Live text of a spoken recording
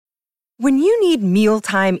When you need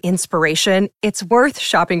mealtime inspiration, it's worth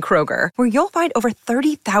shopping Kroger, where you'll find over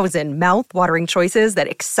 30,000 mouth-watering choices that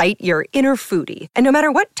excite your inner foodie. And no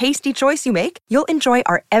matter what tasty choice you make, you'll enjoy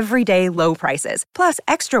our everyday low prices, plus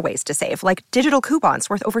extra ways to save, like digital coupons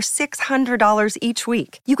worth over $600 each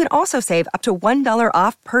week. You can also save up to $1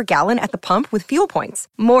 off per gallon at the pump with fuel points.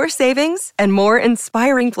 More savings and more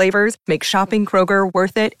inspiring flavors make shopping Kroger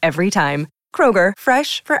worth it every time. Kroger,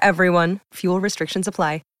 fresh for everyone. Fuel restrictions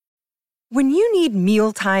apply. When you need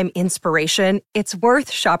mealtime inspiration, it's worth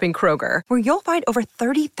shopping Kroger, where you'll find over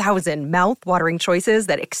 30,000 mouth-watering choices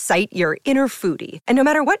that excite your inner foodie. And no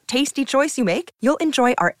matter what tasty choice you make, you'll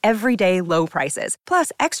enjoy our everyday low prices,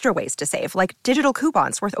 plus extra ways to save, like digital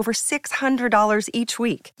coupons worth over $600 each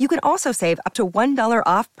week. You can also save up to $1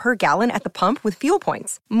 off per gallon at the pump with fuel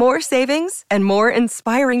points. More savings and more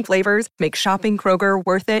inspiring flavors make shopping Kroger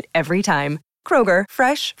worth it every time. Kroger,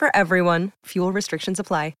 fresh for everyone. Fuel restrictions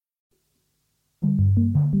apply.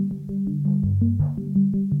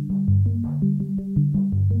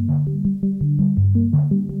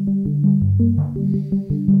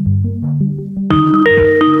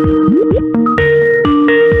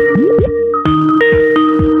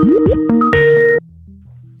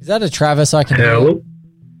 Is that a Travis I can hear?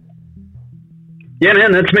 Yeah,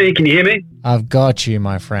 man, that's me. Can you hear me? I've got you,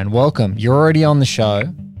 my friend. Welcome. You're already on the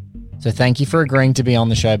show. So thank you for agreeing to be on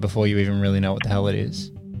the show before you even really know what the hell it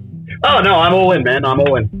is. Oh, no, I'm all in, man. I'm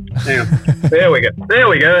all in. Hang on. There we go. There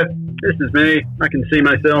we go. This is me. I can see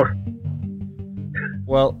myself.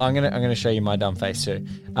 Well, I'm gonna show you my dumb face too.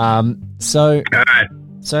 So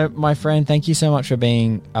my friend, thank you so much for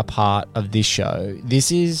being a part of this show.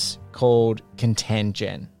 This is called Contend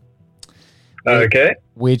Gen. Okay.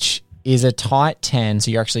 Which is a tight 10. So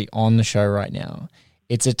you're actually on the show right now.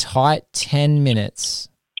 It's a tight 10 minutes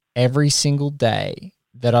every single day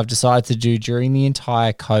that I've decided to do during the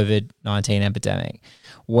entire COVID-19 epidemic,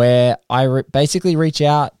 where I basically reach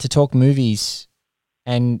out to talk movies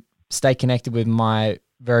and stay connected with my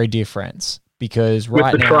very dear friends. Because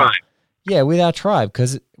right now, tribe. Yeah, with our tribe.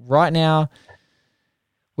 Because right now,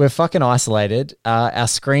 we're fucking isolated. Our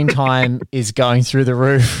screen time is going through the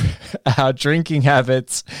roof. Our drinking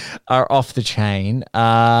habits are off the chain.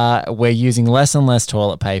 We're using less and less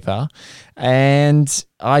toilet paper. And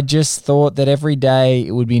I just thought that every day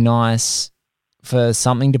it would be nice for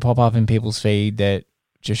something to pop up in people's feed that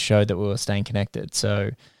just showed that we were staying connected. So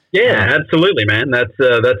yeah, absolutely, man. That's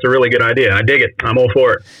a really good idea. I dig it. I'm all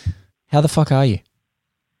for it. How the fuck are you?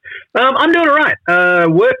 I'm doing all right.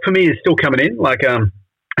 Work for me is still coming in. Like,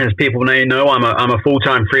 as people may know, I'm a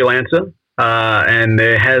full-time freelancer, and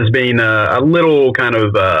there has been a little kind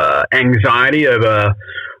of anxiety over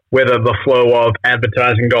whether the flow of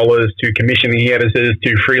advertising dollars to commissioning editors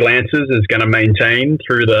to freelancers is going to maintain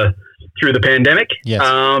through the pandemic. Yes.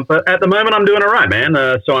 But at the moment, I'm doing all right, man.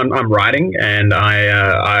 So I'm writing, and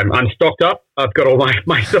I'm stocked up. I've got all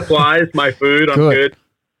my supplies, my food. I'm good.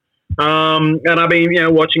 And I've been,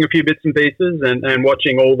 watching a few bits and pieces and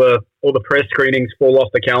watching all the press screenings fall off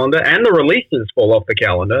the calendar and the releases fall off the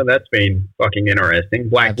calendar. That's been fucking interesting.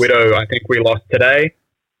 Black Widow, I think we lost today.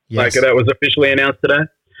 Yes. Like that was officially announced today.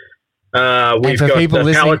 And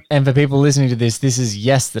for people listening to this is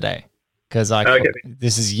yesterday.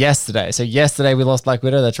 This is yesterday. So yesterday we lost Black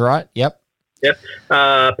Widow. That's right. Yep. Yep.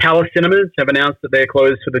 Palace Cinemas have announced that they're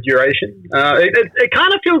closed for the duration. It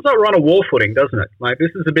kind of feels like we're on a war footing, doesn't it? Like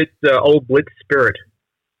this is a bit old Blitz spirit.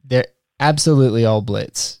 They're absolutely old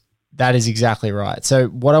Blitz. That is exactly right. So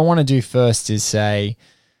what I want to do first is say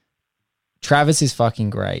Travis is fucking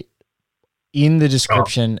great. In the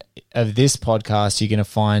description of this podcast, you're going to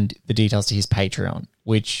find the details to his Patreon,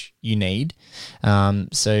 which you need,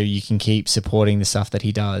 so you can keep supporting the stuff that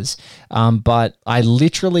he does. But I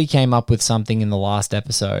literally came up with something in the last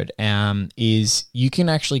episode, is you can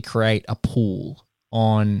actually create a pool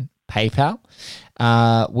on PayPal,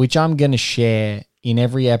 which I'm going to share in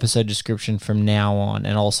every episode description from now on,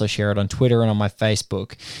 and also share it on Twitter and on my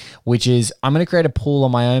Facebook, which is I'm going to create a pool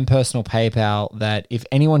on my own personal PayPal that if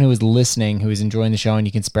anyone who is listening, who is enjoying the show and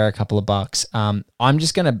you can spare a couple of bucks, I'm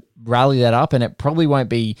just going to rally that up, and it probably won't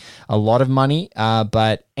be a lot of money,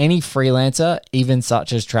 but any freelancer, even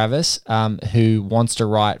such as Travis, who wants to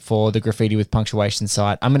write for the Graffiti with Punctuation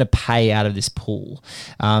site, I'm going to pay out of this pool.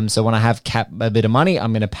 So when I have a bit of money,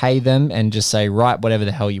 I'm going to pay them and just say, write whatever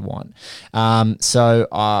the hell you want. So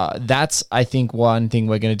that's, I think, one thing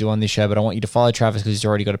we're going to do on this show, but I want you to follow Travis because he's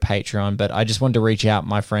already got a Patreon. But I just wanted to reach out,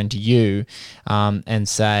 my friend, to you and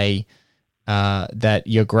say that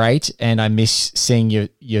you're great, and I miss seeing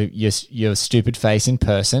your stupid face in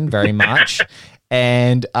person very much.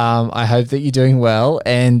 And I hope that you're doing well.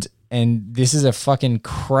 And this is a fucking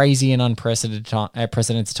crazy and unprecedented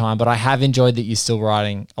time, but I have enjoyed that you're still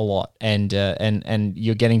writing a lot, and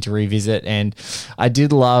you're getting to revisit. And I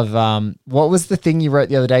did love what was the thing you wrote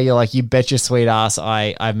the other day? You're like, you bet your sweet ass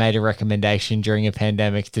I made a recommendation during a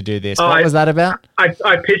pandemic to do this. What was that about? I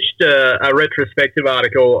pitched a retrospective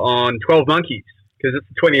article on 12 Monkeys because it's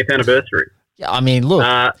the 20th anniversary. Yeah, I mean,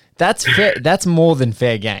 look, that's fair. That's more than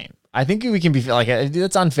fair game. I think we can be like,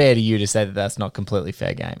 it's unfair to you to say that that's not completely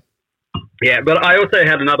fair game. Yeah, but I also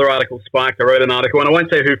had another article spiked. I wrote an article, and I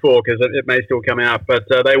won't say who for because it may still come out, but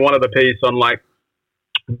they wanted a piece on like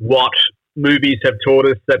what movies have taught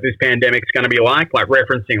us that this pandemic's going to be like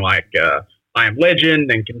referencing like I Am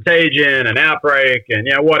Legend and Contagion and Outbreak and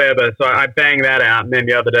whatever. So I banged that out, and then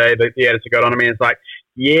the other day the editor got on to me and it's like,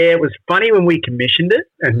 yeah, it was funny when we commissioned it,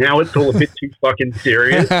 and now it's all a bit too fucking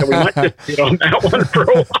serious. So we might just sit on that one for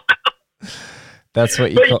a while. That's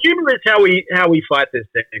what you. But humor is how we fight this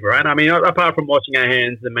thing, right? I mean, apart from washing our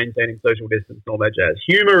hands and maintaining social distance and all that jazz,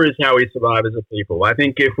 humor is how we survive as a people. I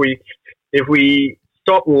think if we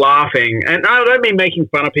stop laughing, and I don't mean making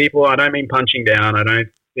fun of people, I don't mean punching down, I don't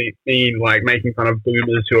mean like making fun of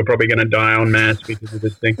boomers who are probably going to die en masse because of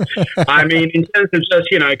this thing. I mean, in terms of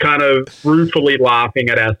just, kind of ruefully laughing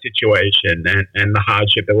at our situation and the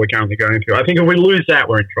hardship that we're currently going through. I think if we lose that,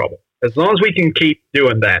 we're in trouble. As long as we can keep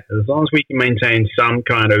doing that, as long as we can maintain some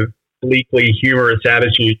kind of bleakly humorous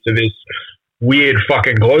attitude to this weird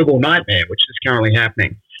fucking global nightmare, which is currently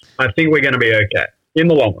happening, I think we're going to be okay in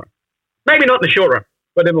the long run. Maybe not in the short run,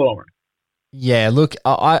 but in the long run. Yeah, look,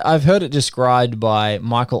 I've heard it described by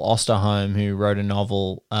Michael Osterholm, who wrote a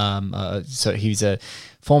novel. So he's a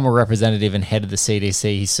former representative and head of the CDC.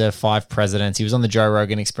 He served 5 presidents. He was on the Joe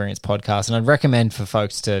Rogan Experience podcast. And I'd recommend for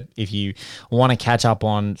folks to, if you want to catch up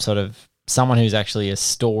on sort of someone who's actually a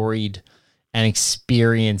storied and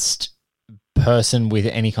experienced person with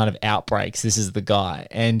any kind of outbreaks, this is the guy.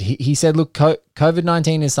 And he said, look,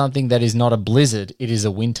 COVID-19 is something that is not a blizzard, it is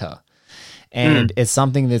a winter. And it's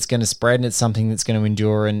something that's going to spread, and it's something that's going to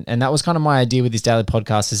endure. And that was kind of my idea with this daily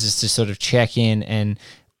podcast, is just to sort of check in, and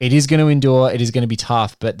it is going to endure. It is going to be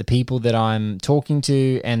tough, but the people that I'm talking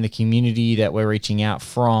to and the community that we're reaching out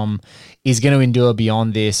from is going to endure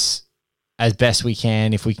beyond this as best we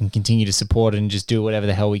can, if we can continue to support it and just do whatever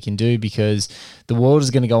the hell we can do, because the world is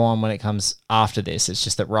going to go on when it comes after this. It's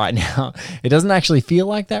just that right now it doesn't actually feel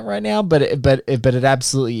like that right now, but it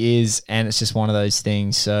absolutely is, and it's just one of those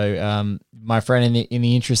things. So my friend, in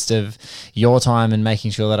the interest of your time and making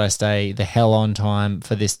sure that I stay the hell on time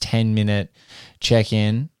for this 10-minute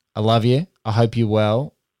check-in, I love you. I hope you're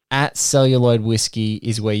well. At Celluloid Whiskey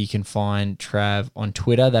is where you can find Trav on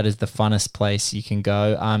Twitter. That is the funnest place you can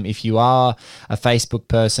go. If you are a Facebook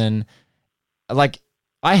person, like,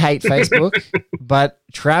 I hate Facebook, but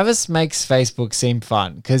Travis makes Facebook seem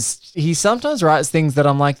fun because he sometimes writes things that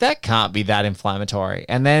I'm like, that can't be that inflammatory.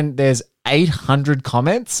 And then there's 800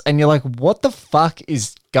 comments and you're like, what the fuck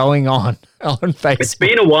is going on Facebook? It's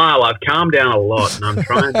been a while. I've calmed down a lot, and I'm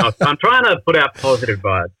trying to put out positive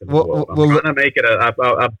vibes. I'm trying to make it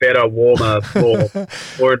a better, warmer,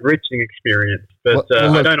 more enriching experience. But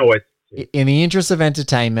I don't always. In the interest of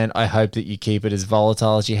entertainment, I hope that you keep it as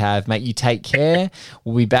volatile as you have. Mate, you take care.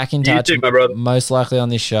 We'll be back in touch, you too, my brother. Most likely on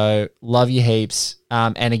this show. Love you heaps.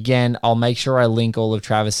 And again, I'll make sure I link all of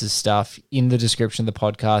Travis's stuff in the description of the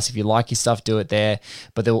podcast. If you like your stuff, do it there.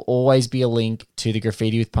 But there will always be a link to the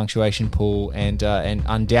Graffiti with Punctuation pool. And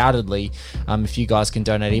undoubtedly, if you guys can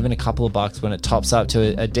donate even a couple of bucks when it tops up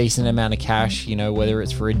to a decent amount of cash, whether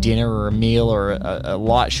it's for a dinner or a meal or a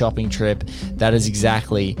light shopping trip, that is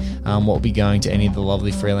exactly what will be going to any of the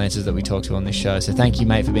lovely freelancers that we talk to on this show. So thank you,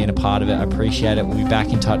 mate, for being a part of it. I appreciate it. We'll be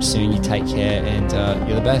back in touch soon. You take care, and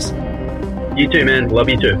you're the best. You too, man. Love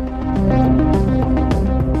you too.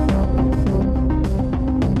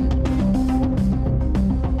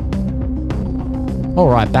 All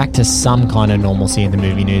right, back to some kind of normalcy in the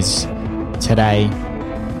movie news today.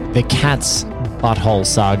 The Cats butthole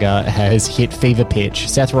saga has hit fever pitch.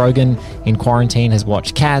 Seth Rogen in quarantine has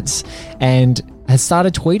watched Cats and has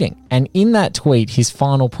started tweeting. And in that tweet, his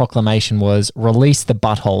final proclamation was release the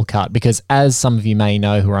butthole cut, because as some of you may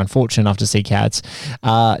know who are unfortunate enough to see Cats,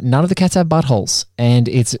 none of the cats have buttholes, and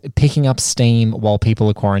it's picking up steam while people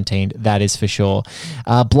are quarantined, that is for sure.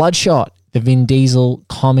 Bloodshot, the Vin Diesel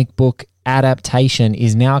comic book adaptation,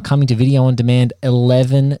 is now coming to video on demand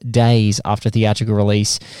 11 days after theatrical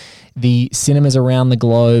release. The cinemas around the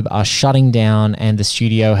globe are shutting down, and the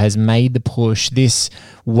studio has made the push. This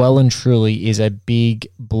well and truly is a big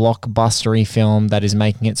blockbustery film that is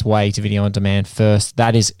making its way to video on demand first.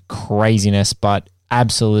 That is craziness, but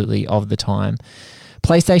absolutely of the time.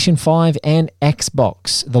 PlayStation 5 and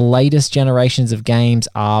Xbox, the latest generations of games,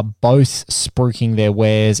 are both spruiking their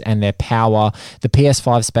wares and their power. The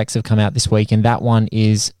PS5 specs have come out this week, and that one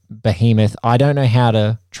is behemoth. I don't know how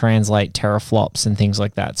to translate teraflops and things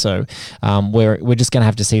like that, so we're just going to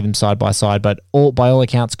have to see them side by side, but by all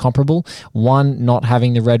accounts comparable. One not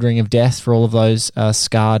having the red ring of death for all of those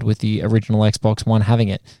scarred with the original Xbox One having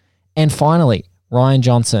it. And finally, Rian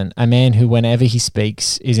Johnson, a man who whenever he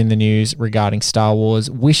speaks is in the news regarding Star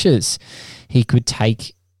Wars, wishes he could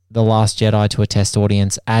take The Last Jedi to a test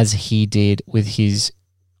audience as he did with his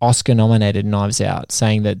Oscar-nominated Knives Out,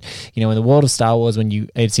 saying that, in the world of Star Wars,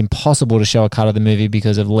 it's impossible to show a cut of the movie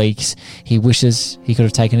because of leaks, he wishes he could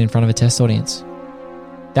have taken it in front of a test audience.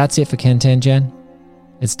 That's it for Ken 10 Gen.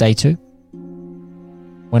 It's day 2.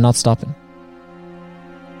 We're not stopping.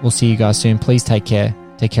 We'll see you guys soon. Please take care.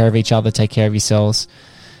 Take care of each other. Take care of yourselves.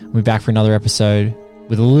 We'll be back for another episode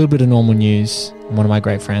with a little bit of normal news and one of my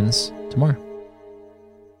great friends tomorrow.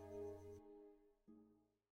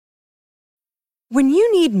 When you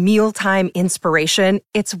need mealtime inspiration,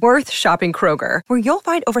 it's worth shopping Kroger, where you'll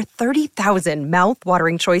find over 30,000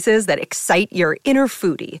 mouth-watering choices that excite your inner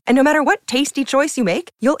foodie. And no matter what tasty choice you make,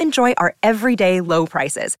 you'll enjoy our everyday low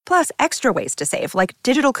prices, plus extra ways to save, like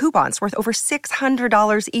digital coupons worth over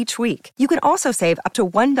 $600 each week. You can also save up to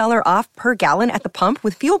 $1 off per gallon at the pump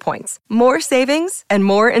with fuel points. More savings and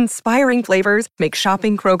more inspiring flavors make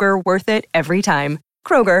shopping Kroger worth it every time.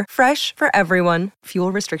 Kroger, fresh for everyone.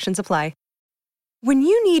 Fuel restrictions apply. When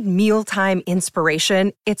you need mealtime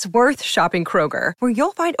inspiration, it's worth shopping Kroger, where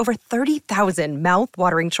you'll find over 30,000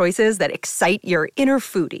 mouth-watering choices that excite your inner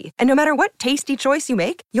foodie. And no matter what tasty choice you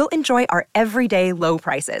make, you'll enjoy our everyday low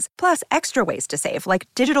prices, plus extra ways to save, like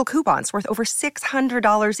digital coupons worth over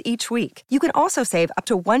 $600 each week. You can also save up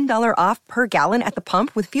to $1 off per gallon at the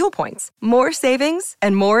pump with fuel points. More savings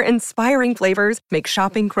and more inspiring flavors make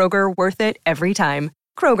shopping Kroger worth it every time.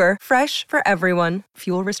 Kroger, fresh for everyone.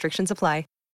 Fuel restrictions apply.